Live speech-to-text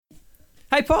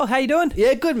Hey, Paul, how you doing?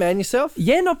 Yeah, good, man. Yourself?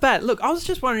 Yeah, not bad. Look, I was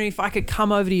just wondering if I could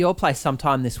come over to your place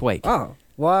sometime this week. Oh,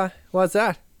 why? Why's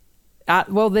that?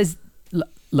 Well,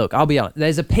 look, I'll be honest.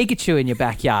 There's a Pikachu in your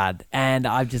backyard, and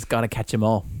I've just got to catch them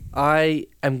all. I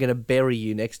am going to bury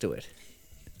you next to it.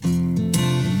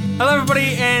 Hello,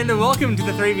 everybody, and welcome to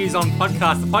the Three Views On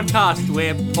podcast, the podcast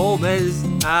where Paul, Mez,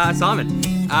 Simon.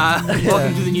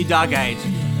 Welcome to the new dark age.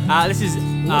 This is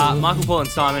Michael, Paul, and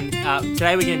Simon.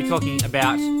 Today we're going to be talking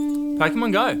about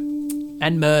Pokemon Go.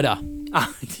 And murder,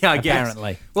 Yeah, I guess.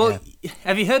 apparently. Well,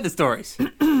 have you heard the stories?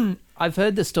 I've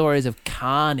heard the stories of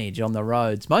carnage on the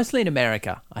roads, mostly in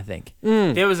America, I think.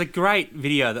 There was a great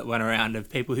video that went around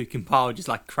of people who compiled just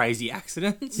like crazy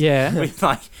accidents. Yeah. With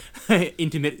like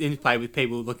intermittent interplay with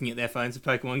people looking at their phones of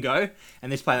Pokemon Go,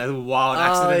 and this played a little wild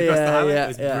accident across the highway. It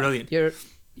was brilliant.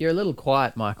 You're a little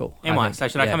quiet, Michael. Am I? think. So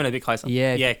should I come in a bit closer?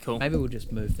 Yeah. Yeah, cool. Maybe we'll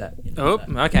just move that. Oh,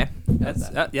 okay.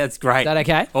 That's great. Is that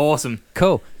okay? Awesome.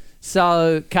 Cool.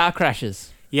 So, car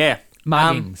crashes, Yeah.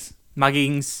 muggings.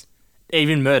 Muggings,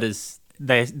 even murders.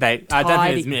 They. I don't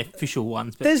think there's many official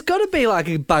ones, but There's got to be like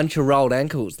a bunch of rolled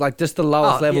ankles, like just the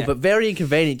lowest Oh, level, yeah. but very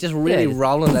inconvenient. Just really Yeah.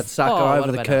 rolling that sucker Oh, what over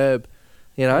the about curb,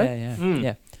 you know?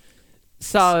 Yeah.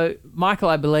 So, Michael,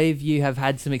 I believe you have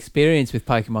had some experience with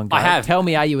Pokemon Go. I have. Tell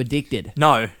me, are you addicted?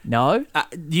 no. No?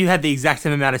 You had the exact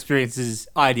same amount of experiences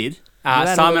I did. had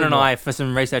a Simon little and more. I, for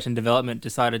some research and development,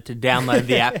 decided to download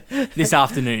the app this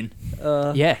afternoon.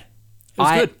 Yeah.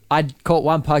 was good. I caught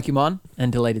one Pokemon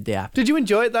and deleted the app. Did you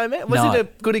enjoy it though, man? Was No. it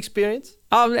a good experience?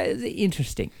 Oh, it's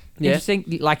interesting. Yeah.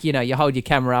 Interesting. Like, you hold your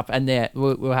camera up and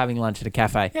we're having lunch at a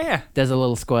cafe. Yeah. There's a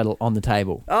little Squirtle on the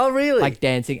table, Oh, really? like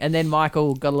dancing. And then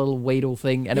Michael got a little Weedle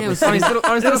thing and Yeah, it was on his little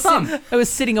thumb. it was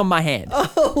sitting on my hand.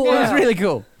 oh, It was wow. really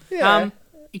cool. Yeah.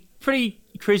 Pretty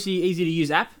cruisy, easy to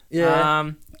use app.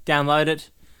 Yeah. Download it.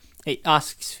 It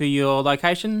asks for your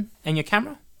location and your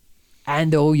camera.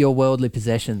 And all your worldly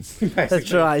possessions.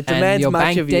 That's right. It And demands your much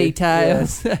bank of you.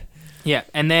 details. Yeah,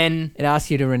 and then It asks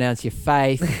you to renounce your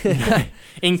faith.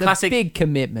 in It's a classic big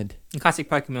commitment.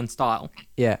 Pokemon style,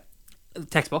 Yeah.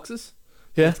 text boxes.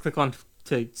 Yeah. Let's click on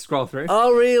to scroll through.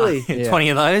 Oh, really? Yeah. 20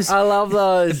 of those. I love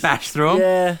those. Bash through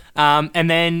them. Yeah. And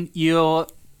then you're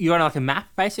on like a map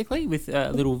basically with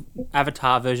a little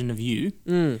avatar version of you,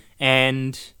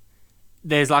 and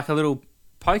there's like a little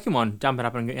Pokemon jumping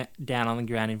up and down on the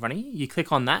ground in front of you. You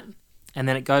click on that, and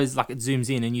then it goes like it zooms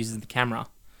in and uses the camera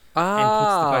and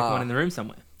puts the Pokemon in the room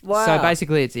somewhere. Wow. So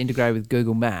basically, it's integrated with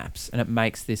Google Maps, and it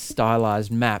makes this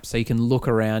stylized map, so you can look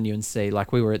around you and see.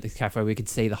 Like we were at the cafe, we could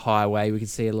see the highway, we could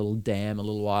see a little dam a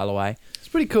little while away. It's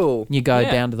pretty cool. You go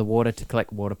Yeah. down to the water to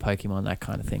collect water Pokemon, that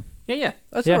kind of thing. Yeah.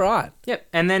 That's Yeah. all right. Yep.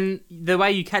 And then the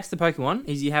way you catch the Pokemon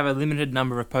is you have a limited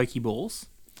number of Pokeballs,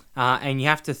 and you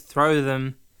have to throw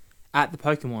them at the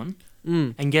Pokemon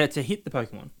and get it to hit the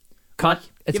Pokemon.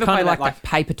 It's you ever kind play of like that, the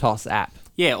paper toss app.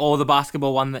 Yeah, or the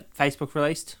basketball one that Facebook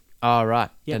released. Oh right,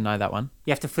 Yep. didn't know that one.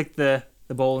 You have to flick the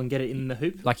ball and get it in the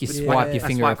hoop. Like you With swipe Yeah. your a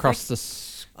finger swipe across flick. the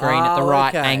screen at the Oh,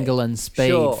 right okay. angle and speed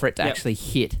Sure. for it to Yep. actually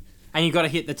hit. And you've got to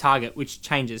hit the target, which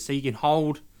changes. So you can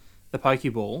hold the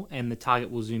Pokeball and the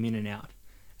target will zoom in and out.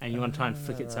 And you want to try and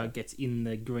flick it so it gets in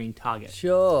the green target.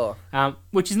 Sure.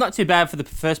 Which is not too bad for the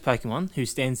first Pokemon, who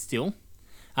stands still.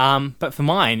 But for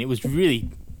mine, it was really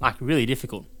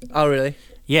difficult. Oh, really?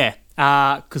 Yeah,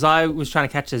 because I was trying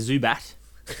to catch a Zubat,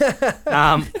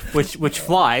 which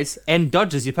flies and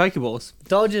dodges your Pokeballs.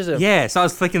 Dodges him. Yeah, so I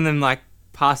was flicking them like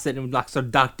past it and would like sort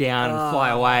of duck down and fly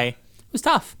away. It was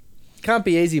tough. Can't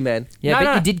be easy, man. Yeah, No, but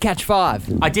no. you did catch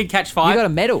 5. I did catch You 5. got a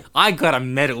medal. I got a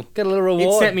medal. Got a little It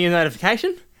reward. sent me a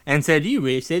notification and said you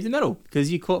received a medal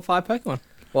because you caught 5 Pokemon.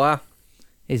 Wow.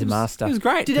 He's a master. It was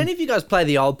great. Did any of you guys play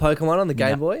the old Pokemon on the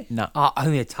Game Boy? No. Oh,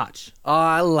 only a touch. Oh,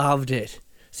 I loved it.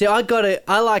 See, I got it.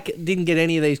 Didn't get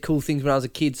any of these cool things when I was a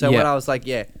kid. So Yeah. when I was like,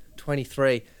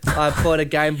 23, I bought a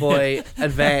Game Boy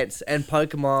Advance and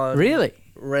Pokemon Really?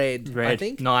 Red, I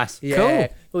think. Nice. Yeah, Cool.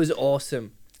 it was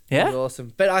awesome. Yeah? It was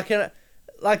awesome. But I can,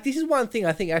 this is one thing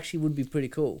I think actually would be pretty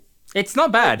cool. It's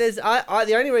not bad.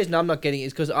 The only reason I'm not getting it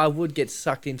is because I would get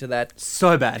sucked into that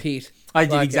So bad. pit. I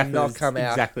did and exactly not come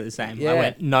out. exactly the same. Yeah. I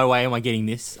went, no way am I getting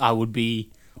this. I would be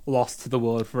lost to the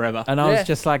world forever. And I Yeah. was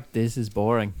just like, this is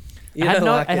boring. You I, had don't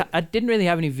no, like it. I didn't really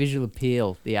have any visual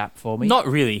appeal, the app, for me. Not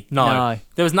really. No. No.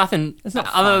 There was nothing It's not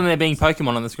other fun. than there being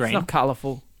Pokemon on the It's screen. not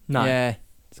colourful. No. Yeah,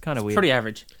 it's kind of weird. Pretty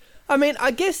average. I mean,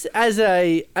 I guess as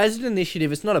an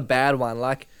initiative, it's not a bad one.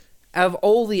 Like, of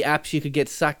all the apps you could get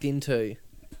sucked into,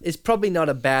 it's probably not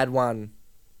a bad one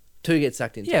to get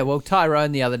sucked into. Yeah, well,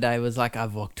 Tyrone the other day was like,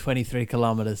 I've walked 23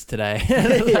 kilometres today.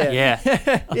 yeah.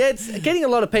 Yeah. It's getting a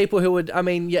lot of people who would. I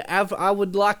mean, I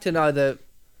would like to know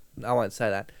I won't say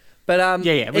that, But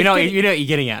We know what you're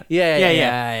getting at. Yeah.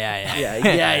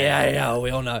 yeah. We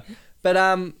all know.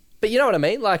 But you know what I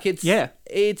mean? Like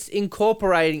it's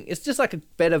incorporating. It's just like a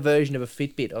better version of a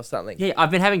Fitbit or something. Yeah,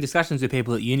 I've been having discussions with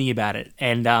people at uni about it,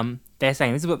 and they're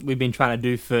saying this is what we've been trying to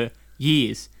do for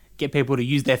years: get people to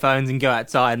use their phones and go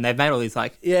outside. And they've made all these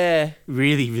like really,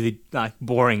 really like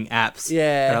boring apps.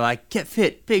 Yeah, that are like get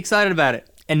fit, be excited about it,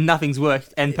 and nothing's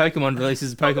worked. And Pokemon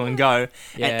releases Pokemon Go,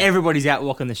 and everybody's out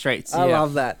walking the streets. I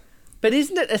love that. But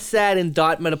isn't it a sad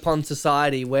indictment upon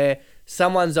society where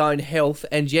someone's own health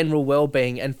and general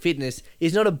well-being and fitness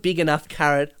is not a big enough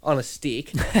carrot on a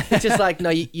stick? It's just like, no,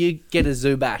 you get a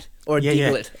Zubat or a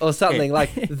Diglett or something. Yeah.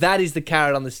 Like, that is the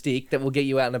carrot on the stick that will get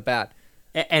you out and about.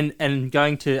 And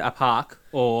going to a park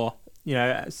or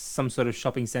some sort of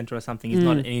shopping centre or something is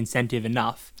not an incentive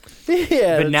enough.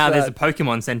 Yeah, but now there's a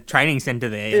Pokemon training centre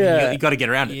there. And you got to get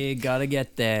around it. You got to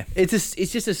get there. It's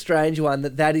just a strange one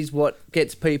that is what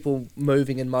gets people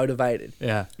moving and motivated.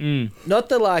 Yeah. Not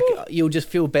that like you'll just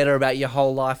feel better about your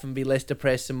whole life and be less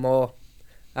depressed and more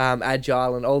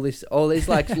agile and all these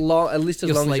like a list as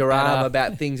You'll long as sleep your arm better.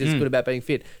 about things that's good about being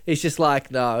fit. It's just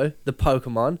like, no, the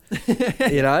Pokemon.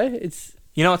 It's.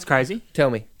 You know what's crazy? Tell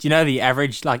me. Do you know the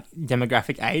average like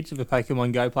demographic age of a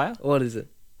Pokemon Go player? What is it?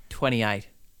 28.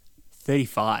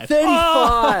 35.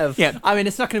 35. Yeah. I mean,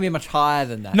 it's not going to be much higher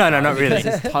than that. No, not really.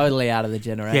 It's totally out of the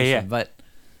generation. Yeah. But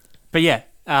But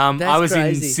I was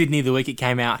crazy. in Sydney the week it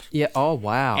came out. yeah. Oh,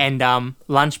 wow. And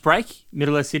lunch break,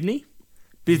 middle of Sydney,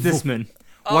 businessmen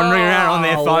wandering around on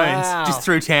their phones wow. just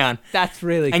through town. That's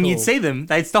really cool. And you'd see them,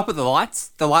 they'd stop at the lights,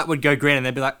 the light would go green and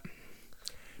they'd be like,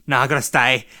 "No, I gotta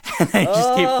stay." And they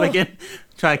just keep flicking,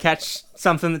 trying to catch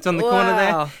something that's on the corner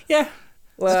there. Yeah.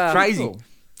 Wow. It's crazy. Cool.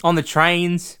 On the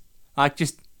trains, like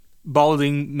just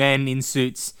balding men in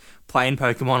suits playing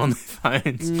Pokemon on their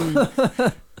phones.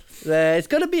 Yeah, it's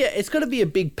got to be a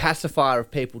big pacifier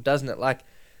of people, doesn't it? Like,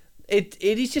 it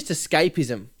is just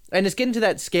escapism, and it's getting to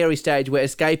that scary stage where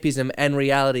escapism and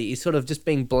reality is sort of just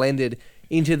being blended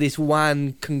into this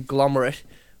one conglomerate,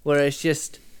 where it's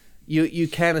just you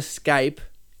can escape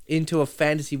into a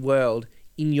fantasy world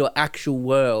in your actual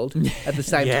world at the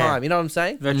same Yeah. time. You know what I'm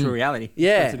saying? Virtual reality.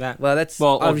 Yeah. That's about. Well, I should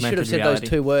augmented have said reality. those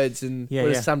two words and Yeah, would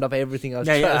have yeah. summed up everything I was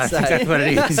Yeah, trying that's to say. exactly what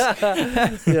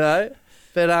it is. You know,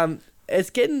 but it's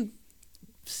getting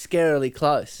scarily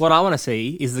close. What I want to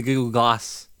see is the Google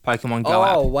Glass Pokemon Go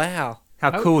Oh app. wow!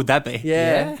 How cool would that be?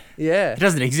 Yeah, yeah. It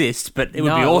doesn't exist, but it would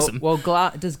No, be awesome. Well,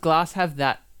 does Glass have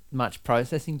that much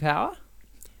processing power?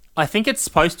 I think it's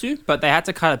supposed to, but they had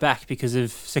to cut it back because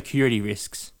of security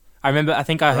risks. I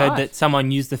think I heard Right. that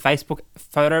someone used the Facebook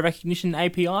photo recognition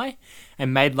API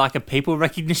and made like a people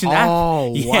recognition app.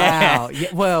 Oh, Yeah. wow. Yeah,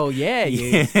 well, yeah,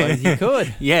 you suppose you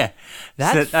could. Yeah.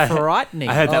 That's So, frightening.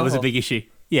 I heard that was a Oh. big issue.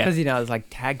 Yeah. Because, it's like,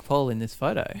 tag Paul in this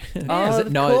photo. of Because,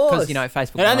 course.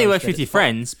 Facebook It only knows works that with your it's false.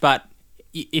 friends, but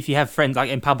if you have friends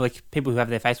like in public, people who have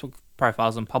their Facebook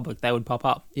profiles in public, they would pop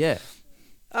up. Yeah.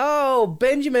 Oh,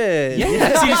 Benjamin. Yeah.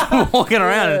 So you're just walking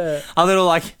around Yeah. and a little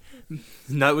like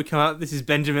note would come up. This is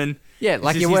Benjamin. Yeah,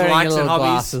 like is you're his wearing your likes and little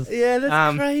hobbies. glasses. Yeah, that's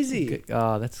Um, crazy.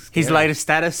 Oh, that's scary. His latest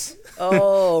status.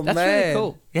 Oh That's man, really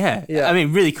cool. Yeah. Yeah. I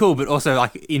mean, really cool, but also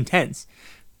like intense.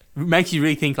 Makes you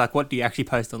really think like, what do you actually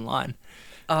post online?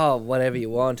 Oh, whatever you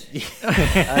want.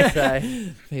 I'd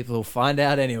say. People will find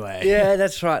out anyway. Yeah,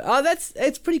 that's right. Oh,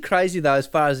 it's pretty crazy though, as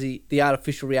far as the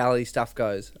artificial reality stuff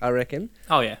goes. I reckon.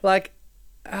 Oh yeah. Like,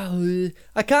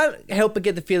 I can't help but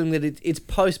get the feeling that it's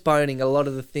postponing a lot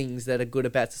of the things that are good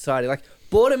about society. Like,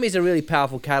 boredom is a really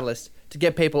powerful catalyst to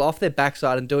get people off their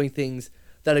backside and doing things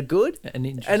that are good And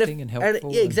interesting and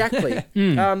helpful. yeah, exactly.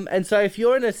 And so if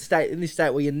you're in this state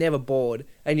where you're never bored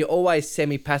and you're always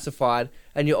semi-pacified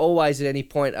and you're always at any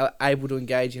point able to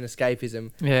engage in escapism,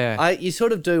 Yeah. you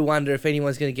sort of do wonder if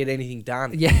anyone's going to get anything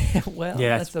done. Yeah, well,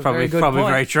 Yeah, that's that's a probably very good probably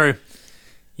point. very true.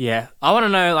 Yeah. I want to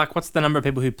know like what's the number of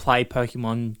people who play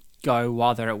Pokemon Go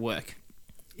while they're at work?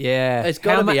 Yeah. It's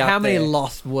gotta be up How many there.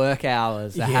 lost work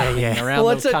hours are Yeah, happening yeah. around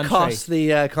What's the it country? cost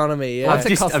the economy? Yeah. What's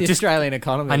it cost I've the just- Australian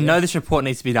economy? I know this report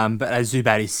needs to be done, but a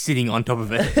Zubat is sitting on top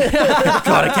of it.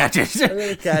 Gotta catch I'm it.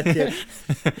 gonna catch it.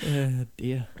 Oh,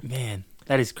 dear. Man,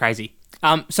 that is crazy.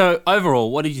 So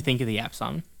overall, what did you think of the app,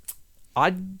 Simon?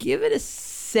 I'd give it a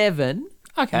 7.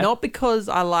 Okay. Not because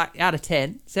I like 7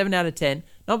 out of 10.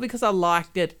 Not because I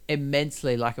liked it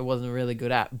immensely, like it wasn't a really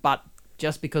good app, but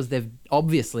just because they've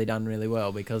obviously done really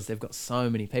well because they've got so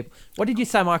many people. What did you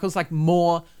say, Michael? It's like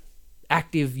more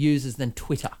active users than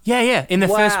Twitter. Yeah. In the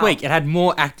first Wow. week, it had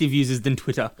more active users than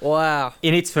Twitter. Wow.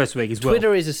 In its first week as well.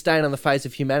 Twitter is a stain on the face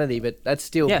of humanity, but that's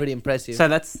still Yeah. pretty impressive. So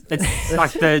that's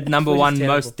like the number Twitter's one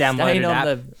terrible. most Staying downloaded on app.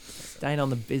 the Stain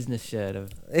on the business shirt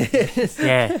of.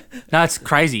 Yeah. No, it's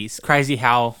crazy. It's crazy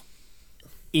how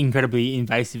incredibly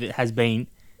invasive it has been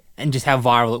and just how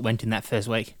viral it went in that first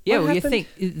week. Yeah, What well, you happened?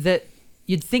 think that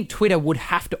you'd think Twitter would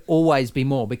have to always be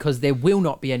more because there will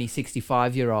not be any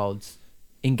 65-year-olds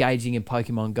engaging in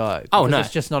Pokemon Go. Oh, because no.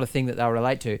 it's just not a thing that they'll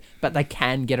relate to. But they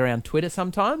can get around Twitter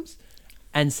sometimes,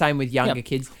 and same with younger Yep.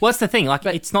 kids. Well, that's the thing. Like,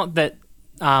 But- it's not that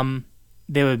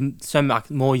there were so much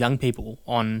more young people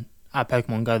on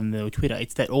Pokemon Go than there were Twitter.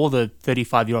 It's that all the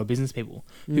 35-year-old business people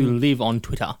who live on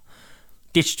Twitter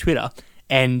ditched Twitter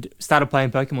and started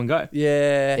playing Pokemon Go.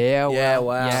 Yeah. Yeah, well,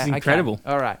 Wow. yeah, It's okay. incredible.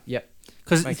 All right, yep.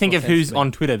 Because Makes think more of sense who's to me.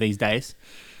 on Twitter these days.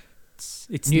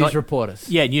 It's News not, reporters.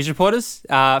 yeah, news reporters,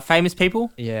 famous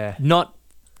people, Yeah. not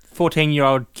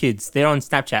 14-year-old kids. They're on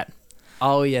Snapchat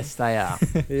Oh, yes, they are.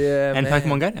 Yeah, and man.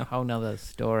 Pokemon Go now. Whole nother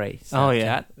story. Oh,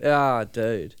 yeah. Snapchat. Oh,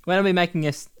 dude. When are we making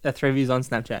a 3 on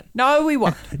Snapchat? No, we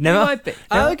won't. Never? We won't be.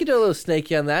 I could do a little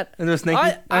sneaky on that. A little sneaky?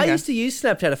 I Okay. used to use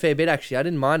Snapchat a fair bit, actually. I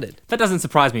didn't mind it. That doesn't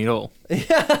surprise me at all.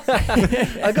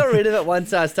 I got rid of it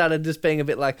once I started just being a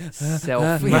bit like,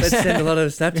 Selfish. let's send a lot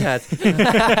of Snapchats.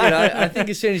 I think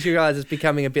as soon as you realise it's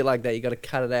becoming a bit like that, you got to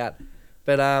cut it out.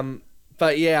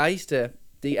 But yeah, I used to,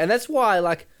 and that's why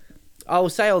like I will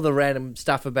say all the random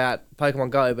stuff about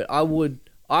Pokemon Go, but I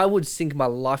would sink my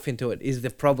life into it. Is the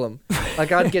problem?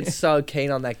 Like I'd get so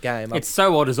keen on that game. It's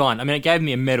so well designed. I mean, it gave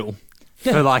me a medal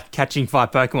for like catching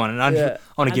 5 Pokemon, and I Yeah.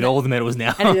 want to get And all the medals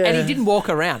now. And, Yeah. and he didn't walk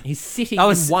around. He's sitting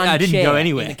I in one didn't chair go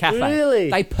anywhere. in the cafe. Really?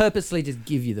 They purposely just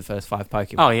give you the first 5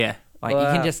 Pokemon. Oh yeah. Like you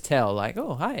Wow. can just tell, like,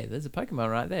 oh, hey, there's a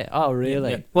Pokemon right there. Oh,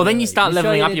 really? Yeah. Well, then you Really? start You sure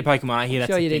leveling you up your didn't- Pokemon. I hear that's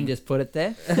Sure, the you thing. didn't just put it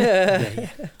there. Yeah.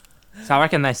 So I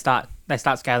reckon they start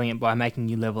scaling it by making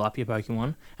you level up your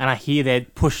Pokemon, and I hear they're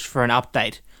pushed for an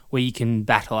update where you can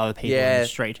battle other people in Yeah. the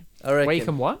street. I reckon. Where you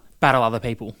can what? Battle other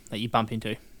people that you bump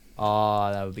into.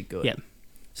 Oh, that would be good. Yeah.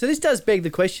 So this does beg the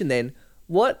question then: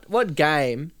 what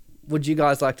game would you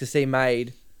guys like to see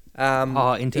made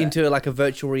into like a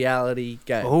virtual reality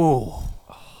game? Oh,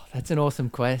 That's an awesome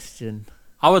question.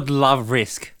 I would love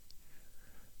Risk,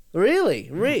 Really,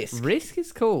 Risk? Risk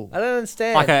is cool. I don't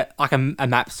understand. like a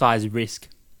map size Risk,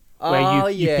 where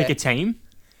you pick a team.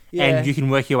 Yeah. And you can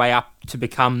work your way up to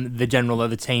become the general of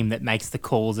the team that makes the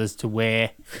calls as to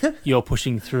where you're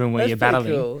pushing through and where That's you're pretty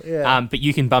battling. cool, yeah. But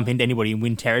you can bump into anybody and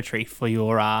win territory for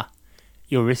your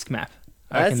Risk map.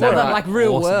 I reckon That's that'd alright. be Like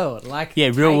real awesome. world. Like Yeah,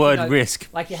 real taking world over- Risk.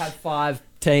 Like you have 5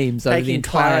 teams over the Taking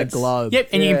entire planets. globe. Yep,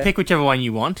 and you Yeah. can pick whichever one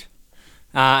you want.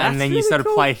 And then you really sort of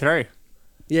cool. play through.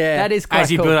 Yeah. That is quite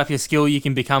As you cool. build up your skill, you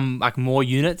can become like more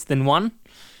units than one.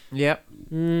 Yep.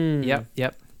 Mm.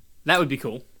 Yep. That would be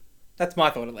cool. That's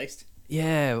my thought, at least.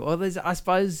 Yeah. Well, I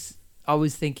suppose I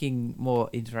was thinking more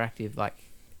interactive, like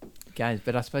games,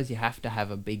 but I suppose you have to have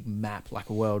a big map, like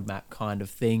a world map kind of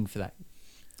thing for that.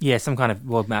 Yeah, some kind of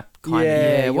world map Yeah, kind of.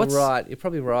 Yeah, you're what's- right. You're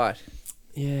probably right.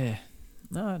 Yeah.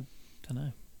 No, I don't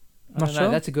know. I Not don't know.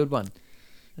 sure? That's a good one.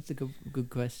 That's a good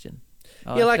question.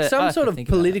 I'll Yeah, have like to- I'll some have sort to of think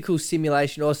about that. political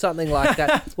simulation or something like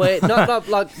that, where not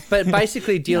like, but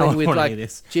basically dealing I with wanna like hear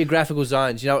this. geographical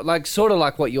zones. You know, like sort of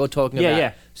like what you're talking Yeah, about.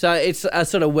 yeah. So it's a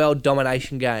sort of world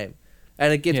domination game,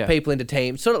 and it gets Yeah. people into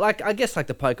teams. Sort of like I guess like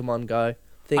the Pokemon Go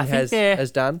thing I think has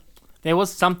done. There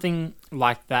was something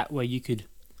like that where you could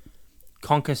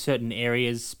conquer certain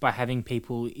areas by having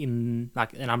people in,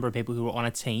 like a number of people who were on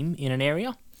a team in an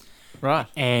area. Right.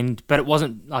 But it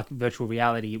wasn't like virtual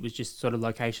reality. It was just sort of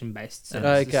location based. So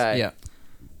Okay. Yeah.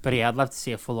 But yeah, I'd love to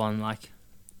see a full on like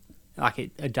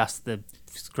it adjusts the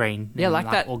screen. Yeah, and,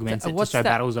 like that- augments it to what's show that-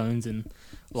 battle zones and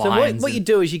So lines. what you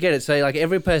do is you get it. So like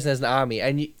every person has an army,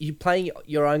 and you playing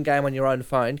your own game on your own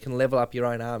phone can level up your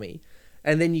own army,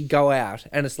 and then you go out,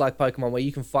 and it's like Pokemon where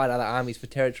you can fight other armies for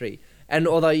territory. And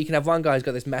although you can have one guy who's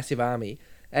got this massive army,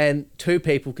 and 2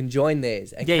 people can join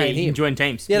theirs and yeah, cane you him. can join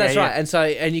teams. Yeah, that's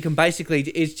right. And you can basically,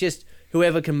 it's just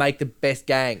whoever can make the best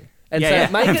gang. And Yeah, so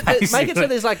yeah, make it so basically.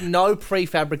 there's like no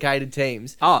prefabricated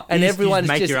teams. Oh, And you just everyone's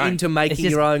make just your own. into It's making just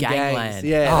your own gangland. gangs.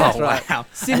 Yeah, Oh, that's right. wow.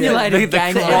 Simulated The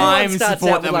gangland. crime Everyone starts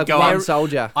support out that with would like go one on.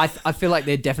 soldier. I feel like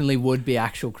there definitely would be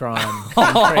actual crime.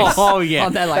 Oh, yeah.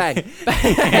 On there, like,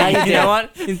 Bang. You know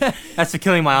what? That's for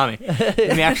killing my army. Let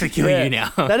me actually kill Yeah. you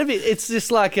now. That'd be. It's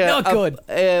just like Not good.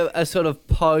 a sort of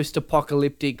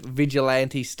post-apocalyptic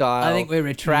vigilante style. I think we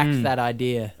retract that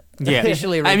idea. Yeah.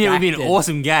 Officially I mean, it would be an redacted.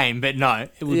 awesome game, but no,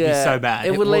 it would be so bad.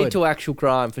 It would lead would. to actual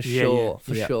crime for Yeah, sure. yeah.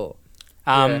 For Yeah. sure.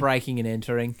 Um, Breaking and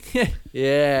entering. Yeah,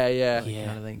 yeah. Yeah.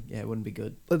 Kind of thing. Yeah, it wouldn't be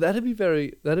good. But that'd be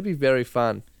very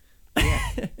fun.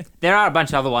 There are a bunch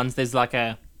of other ones. There's like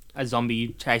a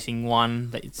zombie chasing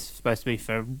one that it's supposed to be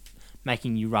for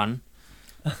making you run.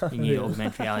 In your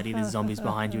augmented reality, there's zombies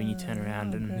behind you, and you turn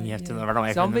around and you have to run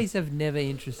away Zombies have never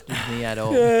interested me at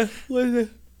all. Yeah, It's weird.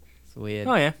 from them.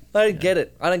 Oh yeah, I don't get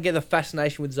it. I don't get the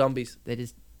fascination with zombies. They're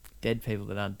just dead people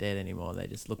that aren't dead anymore. They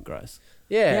just look gross.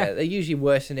 Yeah, they're usually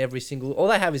worse than every single. All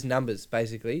they have is numbers,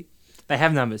 basically. they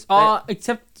have numbers. Oh,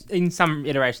 except in some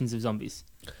iterations of zombies.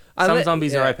 Some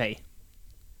zombies are OP.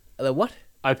 The what?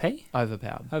 OP?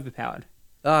 Overpowered. Overpowered.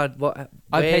 What?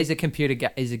 OP is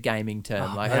a is a gaming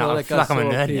term. Like, man, I feel like I'm a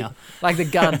nerd now. like the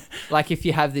gun. Like if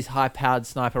you have this high-powered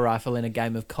sniper rifle in a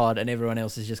game of COD, and everyone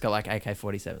else has just got like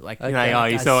AK-47. Like, Okay. Oh,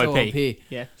 you're guy's so OP.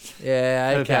 Yeah,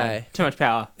 Overpowered. okay. Too much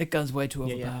power. That gun's way too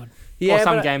Yeah, yeah. overpowered. Yeah, Or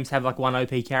some but games have like one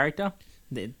OP character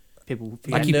that people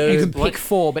Like forget. you can exploit. pick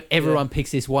 4, but everyone picks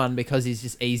this one because he's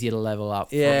just easier to level up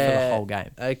for the whole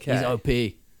game. Okay. He's OP.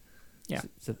 Yeah.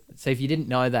 So if you didn't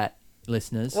know that,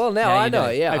 listeners, Well, now I you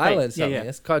know. do. Yeah, OP. I learned Yeah, something. yeah.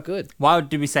 That's quite good. Why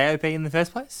did we say OP in the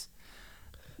first place?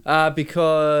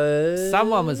 Because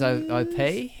Someone was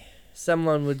OP.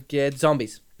 someone would get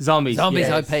zombies. Zombies. Zombies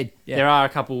yes. OP. Yeah. There are a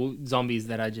couple zombies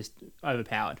that are just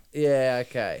overpowered. Yeah,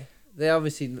 okay. They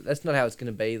obviously that's not how it's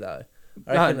going to be though.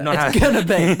 I No, reckon not that- It's gonna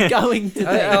be going to be.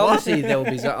 obviously there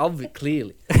will be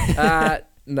clearly.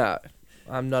 No,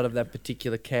 I'm not of that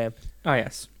particular camp. Oh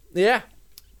yes. Yeah.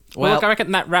 Well, look, I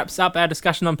reckon that wraps up our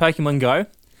discussion on Pokemon Go.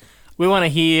 We want to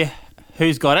hear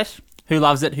who's got it, who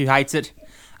loves it, who hates it,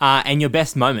 and your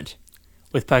best moment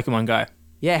with Pokemon Go.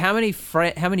 Yeah, how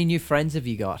many new friends have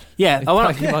you got? Yeah, with I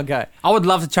want. Pokemon Go. I would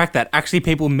love to track that. Actually,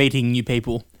 people meeting new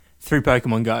people through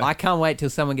Pokemon Go. I can't wait till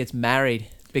someone gets married.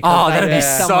 Oh, Because that'd they be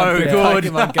met someone so through good.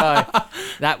 Pokemon Go.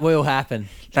 That will happen.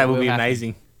 That would will be happen.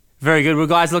 amazing. Very good. Well,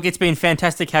 guys, look, it's been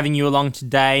fantastic having you along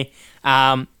today.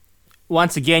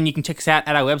 Once again, you can check us out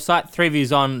at our website,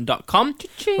 3viewson.com.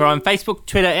 We're on Facebook,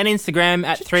 Twitter, and Instagram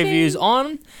at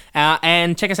 3viewson.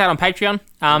 And check us out on Patreon.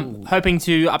 Hoping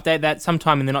to update that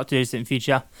sometime in the not-too-distant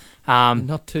future.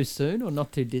 Not too soon or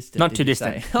not too distant? Not did too you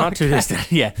distant. say? Not too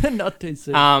distant, yeah. Not too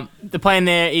soon. The plan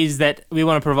there is that we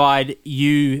want to provide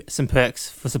you some perks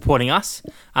for supporting us.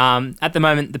 At the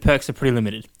moment, the perks are pretty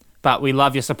limited, but we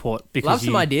love your support because Love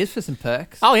some ideas for some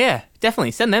perks. Oh yeah,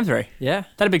 definitely send them through. Yeah.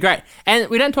 That'd be great. And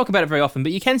we don't talk about it very often,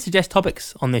 but you can suggest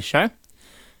topics on this show. Do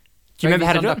you remember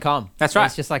how to do it? Reviewson.com. That's right.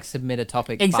 It's just like submit a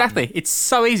topic. Exactly. button. It's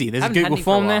so easy. There's a Haven't had Google any for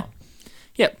a form there. while.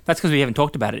 Yep, that's because we haven't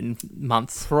talked about it in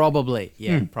months. Probably.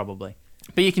 Yeah, Hmm. probably.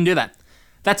 But you can do that.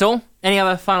 That's all. Any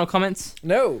other final comments?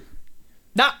 No.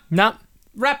 Nah, No.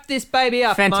 wrap this baby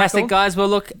up. Fantastic, Michael. guys. Well,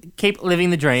 look, keep living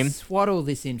the dream. Swaddle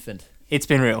this infant. It's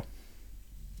been real.